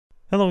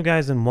Hello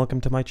guys and welcome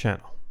to my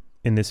channel.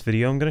 In this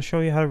video I'm going to show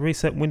you how to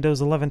reset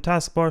Windows 11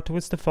 taskbar to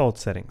its default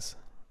settings.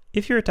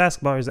 If your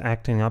taskbar is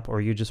acting up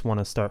or you just want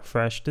to start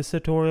fresh, this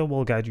tutorial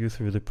will guide you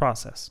through the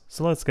process.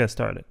 So let's get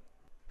started.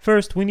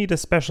 First, we need a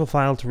special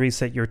file to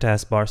reset your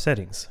taskbar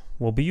settings.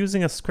 We'll be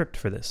using a script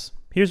for this.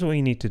 Here's what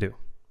you need to do.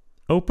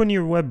 Open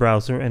your web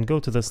browser and go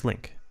to this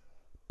link,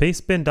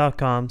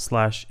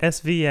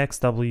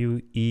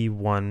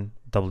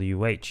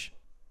 pastebin.com/svxwe1wh.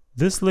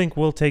 This link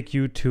will take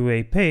you to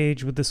a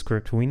page with the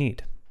script we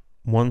need.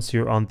 Once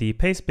you're on the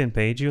Pastebin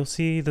page, you'll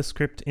see the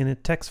script in a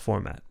text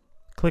format.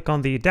 Click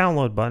on the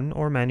download button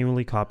or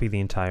manually copy the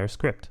entire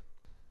script.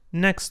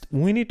 Next,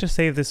 we need to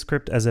save this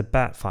script as a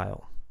bat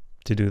file.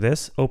 To do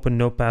this, open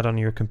Notepad on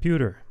your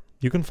computer.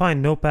 You can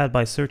find Notepad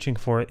by searching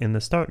for it in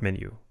the Start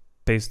menu.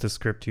 Paste the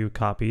script you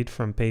copied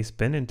from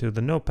Pastebin into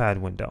the Notepad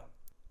window.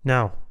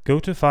 Now, go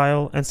to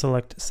File and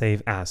select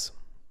Save As.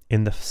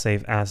 In the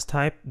Save As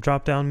type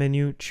drop-down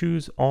menu,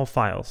 choose All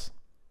Files.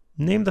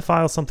 Name the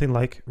file something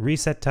like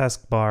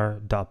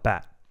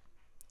resettaskbar.bat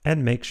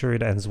and make sure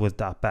it ends with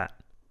 .bat.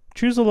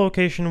 Choose a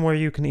location where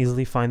you can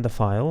easily find the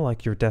file,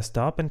 like your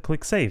desktop, and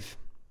click Save.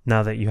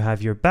 Now that you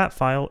have your bat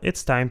file,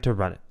 it's time to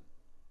run it.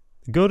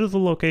 Go to the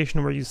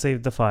location where you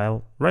saved the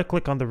file,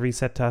 right-click on the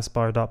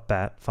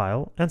resettaskbar.bat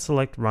file, and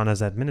select Run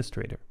as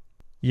Administrator.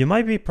 You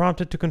might be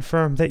prompted to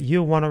confirm that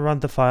you want to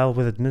run the file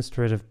with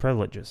administrative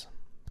privileges.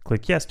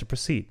 Click Yes to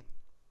proceed.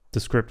 The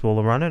script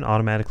will run and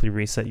automatically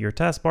reset your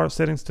taskbar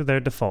settings to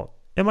their default.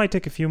 It might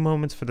take a few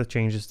moments for the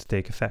changes to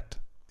take effect.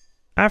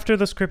 After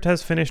the script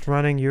has finished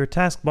running, your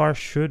taskbar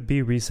should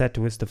be reset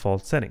to its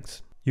default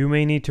settings. You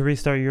may need to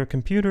restart your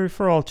computer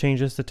for all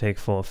changes to take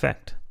full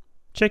effect.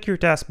 Check your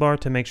taskbar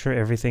to make sure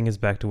everything is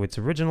back to its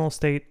original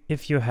state.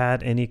 If you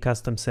had any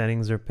custom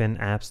settings or pin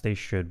apps, they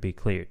should be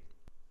cleared.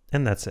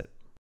 And that's it.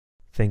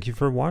 Thank you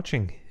for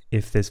watching.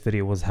 If this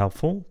video was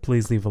helpful,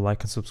 please leave a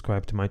like and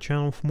subscribe to my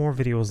channel for more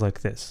videos like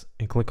this,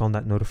 and click on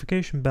that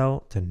notification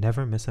bell to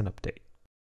never miss an update.